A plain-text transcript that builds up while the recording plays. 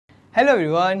Hello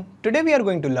everyone, today we are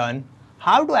going to learn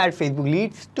how to add Facebook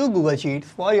leads to Google Sheets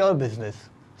for your business.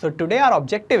 So today our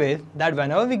objective is that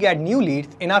whenever we get new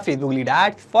leads in our Facebook lead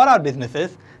ads for our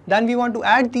businesses, then we want to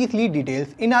add these lead details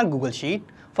in our Google Sheet.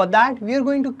 For that, we are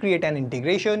going to create an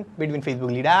integration between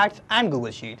Facebook lead ads and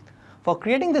Google Sheets. For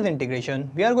creating this integration,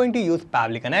 we are going to use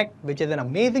Pabbly Connect, which is an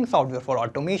amazing software for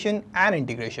automation and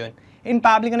integration. In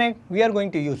Pabbly Connect, we are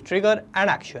going to use trigger and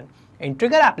action. In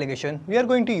trigger application, we are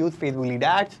going to use Facebook lead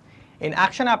ads. In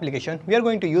action application, we are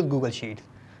going to use Google Sheets.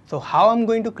 So how I'm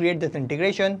going to create this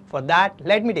integration? For that,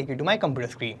 let me take you to my computer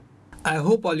screen. I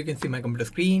hope all you can see my computer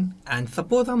screen. And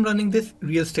suppose I'm running this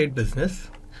real estate business.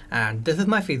 And this is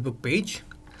my Facebook page.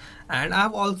 And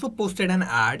I've also posted an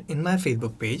ad in my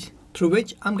Facebook page through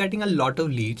which I'm getting a lot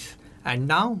of leads. And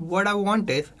now what I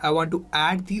want is, I want to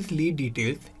add these lead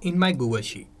details in my Google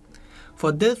Sheet.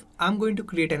 For this, I'm going to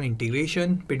create an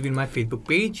integration between my Facebook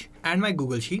page and my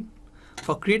Google Sheet.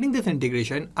 For creating this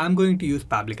integration, I'm going to use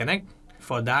Pabbly Connect.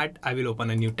 For that, I will open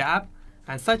a new tab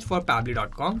and search for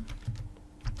pabbly.com.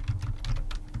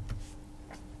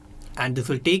 And this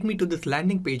will take me to this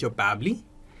landing page of Pabbly.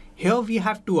 Here we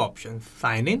have two options,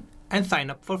 sign in and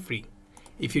sign up for free.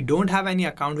 If you don't have any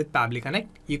account with Pabbly Connect,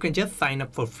 you can just sign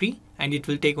up for free and it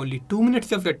will take only 2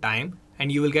 minutes of your time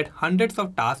and you will get hundreds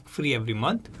of tasks free every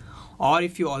month. Or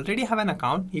if you already have an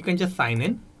account, you can just sign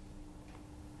in.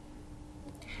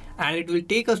 And it will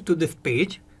take us to this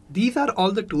page. These are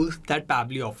all the tools that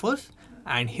Pabbly offers.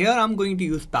 And here I'm going to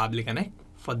use Pabbly Connect.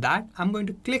 For that, I'm going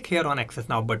to click here on Access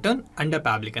Now button under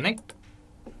Pabbly Connect.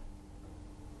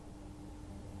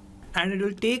 And it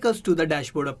will take us to the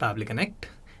dashboard of Pabbly Connect.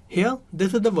 Here,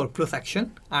 this is the workflow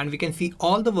section and we can see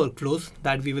all the workflows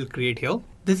that we will create here.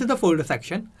 This is the folder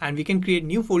section and we can create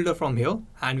new folder from here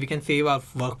and we can save our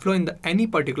workflow in any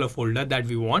particular folder that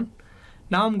we want.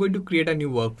 Now I'm going to create a new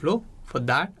workflow. For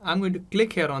that, I'm going to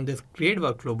click here on this create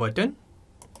workflow button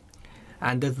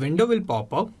and this window will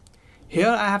pop up. Here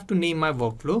I have to name my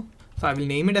workflow. So I will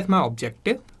name it as my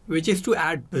objective, which is to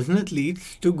add business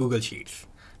leads to Google Sheets.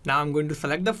 Now I'm going to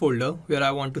select the folder where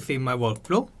I want to save my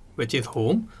workflow, which is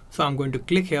home. So I'm going to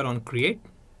click here on create.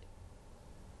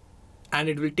 And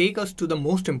it will take us to the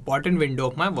most important window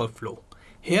of my workflow.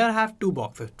 Here I have two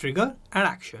boxes, trigger and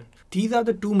action. These are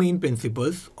the two main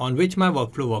principles on which my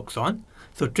workflow works on.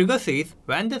 So trigger says,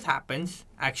 when this happens,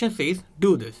 action says,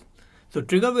 do this. So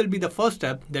trigger will be the first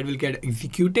step that will get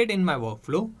executed in my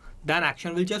workflow. Then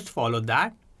action will just follow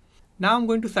that. Now I'm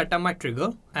going to set up my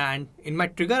trigger and in my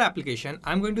trigger application,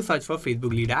 I'm going to search for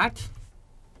Facebook lead ads.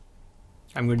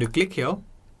 I'm going to click here.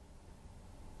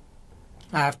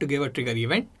 I have to give a trigger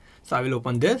event. So I will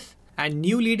open this and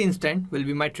new lead instant will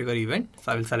be my trigger event.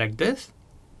 So I will select this.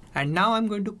 And now I'm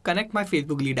going to connect my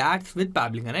Facebook lead ads with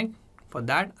Pabbly Connect. For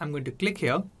that, I'm going to click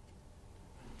here.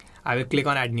 I will click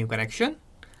on add new connection.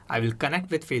 I will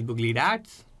connect with Facebook lead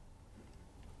ads.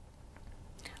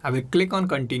 I will click on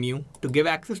continue to give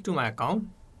access to my account.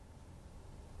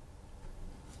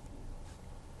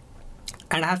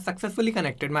 And I have successfully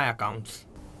connected my accounts.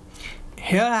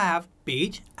 Here I have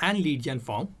page and lead gen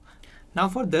form. Now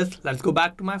for this, let's go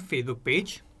back to my Facebook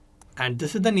page. And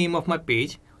this is the name of my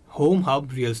page, Home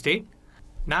Hub Real Estate.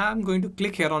 Now I'm going to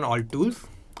click here on all tools.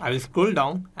 I will scroll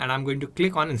down and I'm going to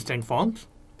click on instant forms.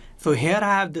 So here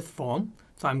I have this form.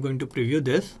 So I'm going to preview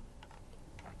this.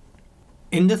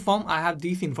 In this form, I have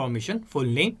these information, full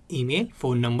name, email,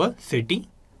 phone number, city.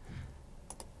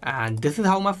 And this is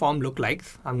how my form looks like.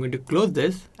 I'm going to close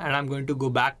this and I'm going to go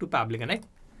back to Pabbly Connect.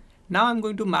 Now I'm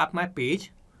going to map my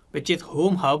page, which is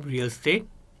Home Hub Real Estate.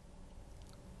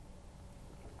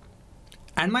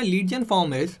 And my lead gen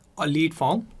form is a lead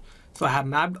form. So I have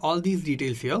mapped all these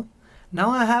details here. Now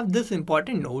I have this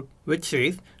important note which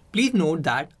says, please note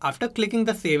that after clicking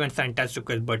the Save and Send Test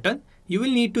Request button, you will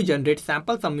need to generate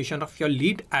sample submission of your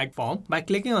lead ad form by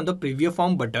clicking on the Preview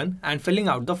Form button and filling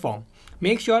out the form.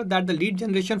 Make sure that the lead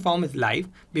generation form is live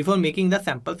before making the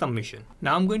sample submission.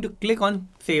 Now I'm going to click on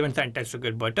Save and Send Test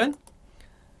Request button.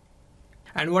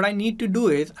 And what I need to do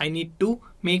is I need to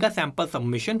make a sample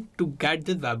submission to get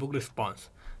this webhook response.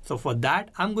 So for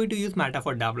that, I'm going to use Meta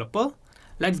for Developer.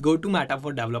 Let's go to Meta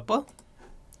for Developer.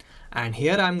 And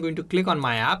here I'm going to click on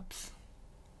my apps.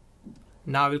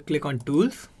 Now I will click on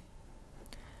tools.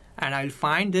 And I will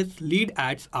find this lead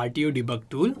ads RTO debug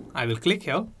tool. I will click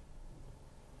here.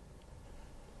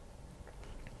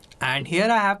 And here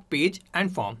I have page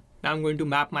and form. Now I'm going to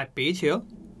map my page here,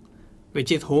 which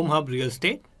is Home Hub Real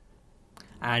Estate.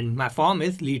 And my form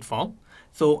is lead form.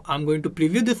 So I'm going to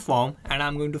preview this form and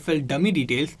I'm going to fill dummy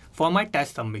details for my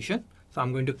test submission. So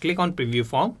I'm going to click on preview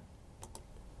form.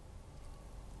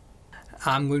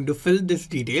 I'm going to fill this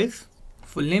details.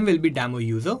 Full name will be demo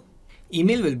user.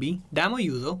 Email will be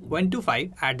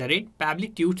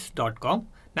demouser125@pabblytuts.com.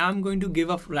 Now I'm going to give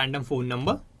a random phone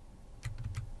number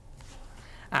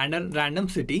and a random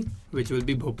city, which will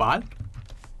be Bhopal.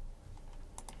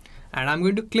 And I'm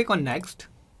going to click on next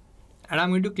and I'm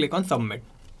going to click on submit.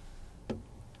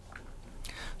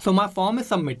 So my form is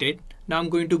submitted. Now I'm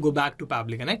going to go back to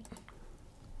Pabbly Connect.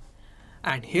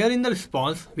 And here in the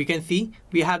response, we can see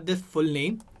we have this full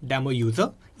name, demo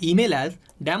user, email as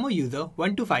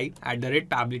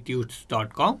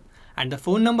demouser125@pabblytuts.com, and the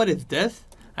phone number is this,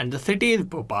 and the city is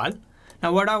Bhopal.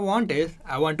 Now what I want is,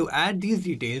 I want to add these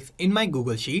details in my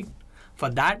Google Sheet. For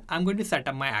that, I'm going to set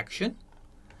up my action,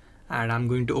 and I'm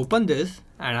going to open this,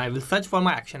 and I will search for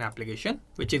my action application,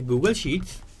 which is Google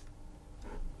Sheets.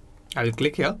 I will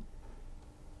click here,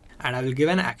 and I will give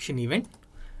an action event,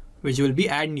 which will be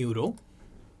add new row.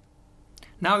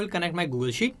 Now I will connect my Google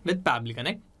Sheet with Pabbly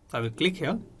Connect. So I will click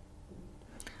here.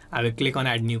 I will click on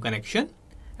add new connection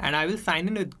and I will sign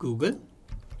in with Google.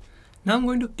 Now I'm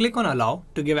going to click on allow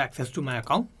to give access to my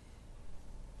account.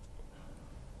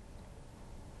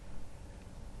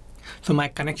 So my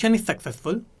connection is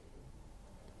successful.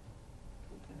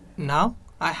 Now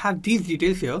I have these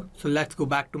details here. So let's go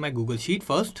back to my Google Sheet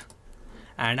first.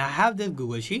 And I have this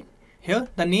Google Sheet. Here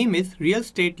the name is real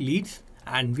estate leads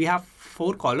and we have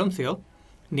 4 columns here: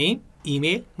 name,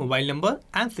 email, mobile number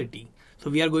and city. So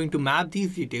we are going to map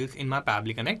these details in my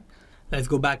Pabbly Connect. Let's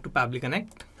go back to Pabbly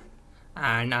Connect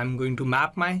and I'm going to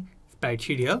map my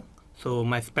spreadsheet here. So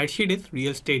my spreadsheet is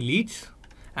real estate leads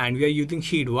and we are using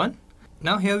sheet 1.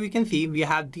 Now here we can see we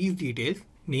have these details: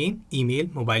 name, email,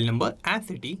 mobile number and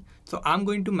city. So I'm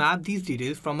going to map these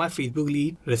details from my Facebook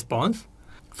lead response.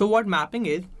 So what mapping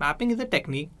is a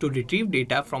technique to retrieve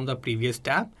data from the previous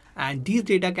tab, and these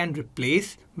data can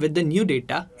replace with the new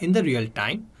data in the real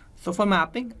time. So for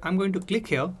mapping, I'm going to click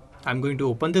here. I'm going to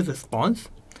open this response,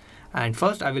 and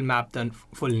first I will map the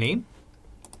full name.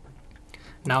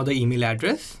 Now the email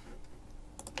address.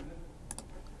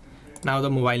 Now the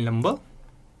mobile number.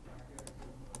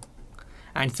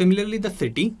 And similarly the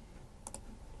city.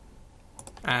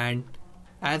 And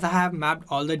as I have mapped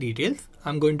all the details,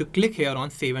 I'm going to click here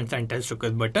on Save and Send Test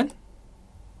Request button.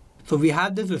 So we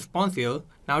have this response here.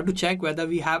 Now to check whether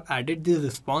we have added this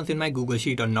response in my Google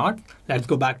Sheet or not, let's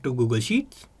go back to Google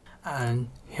Sheets. And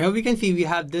here we can see we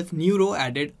have this new row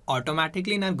added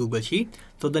automatically in our Google Sheet.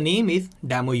 So the name is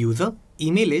demo user,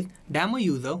 email is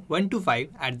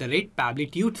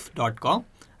demouser125@pabblytuts.com,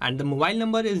 and the mobile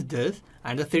number is this,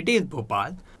 and the city is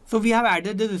Bhopal. So we have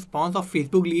added the response of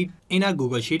Facebook lead in our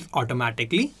Google Sheets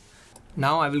automatically.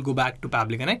 Now I will go back to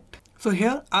Pabbly Connect. So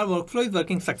here our workflow is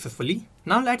working successfully.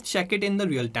 Now let's check it in the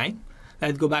real time.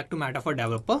 Let's go back to Meta for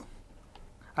Developer.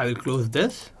 I will close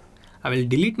this. I will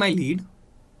delete my lead.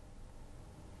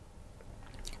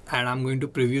 And I'm going to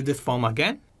preview this form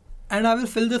again. And I will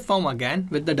fill this form again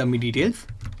with the dummy details.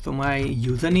 So my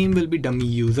username will be dummy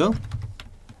user.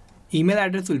 Email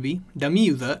address will be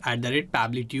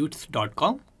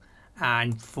dummyyuser@pabblytuts.com.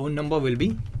 And phone number will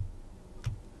be,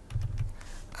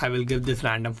 I will give this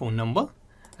random phone number,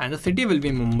 and the city will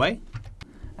be Mumbai.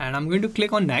 And I'm going to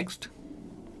click on next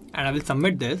and I will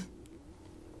submit this.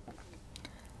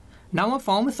 Now my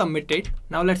form is submitted.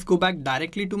 Now let's go back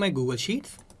directly to my Google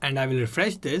Sheets and I will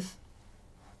refresh this.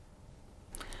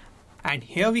 And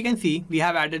here we can see we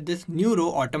have added this new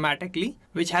row automatically,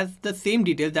 which has the same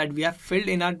details that we have filled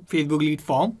in our Facebook lead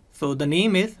form. So the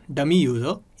name is dummy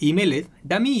user, email is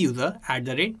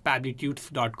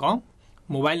dummyyuser@pabblytuts.com,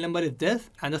 mobile number is this,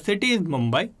 and the city is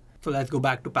Mumbai. So let's go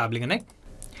back to Pabbly Connect.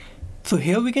 So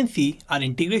here we can see our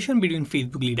integration between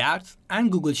Facebook lead ads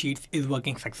and Google Sheets is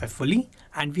working successfully,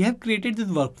 and we have created this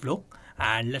workflow.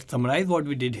 And let's summarize what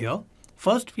we did here.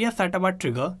 First, we have set up our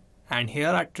trigger, and here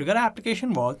our trigger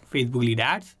application was Facebook lead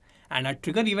ads, and our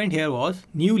trigger event here was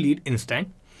new lead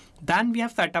instant. Then we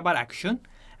have set up our action,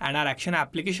 and our action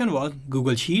application was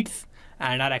Google Sheets,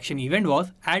 and our action event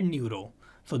was add new row.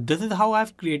 So this is how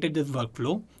I've created this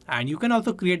workflow, and you can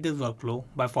also create this workflow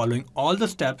by following all the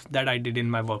steps that I did in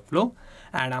my workflow.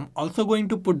 And I'm also going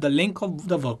to put the link of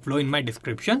the workflow in my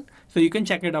description, so you can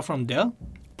check it out from there.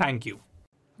 Thank you.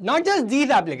 Not just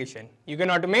these applications, you can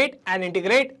automate and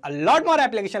integrate a lot more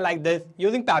applications like this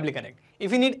using Pabbly Connect.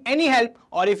 If you need any help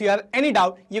or if you have any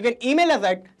doubt, you can email us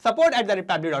at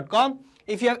support@pabbly.com.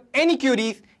 If you have any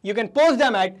queries, you can post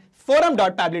them at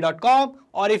forum.pabbly.com,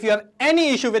 or if you have any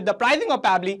issue with the pricing of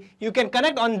Pabbly, you can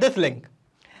connect on this link.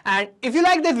 And if you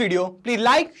like this video, please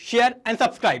like, share and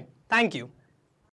subscribe. Thank you.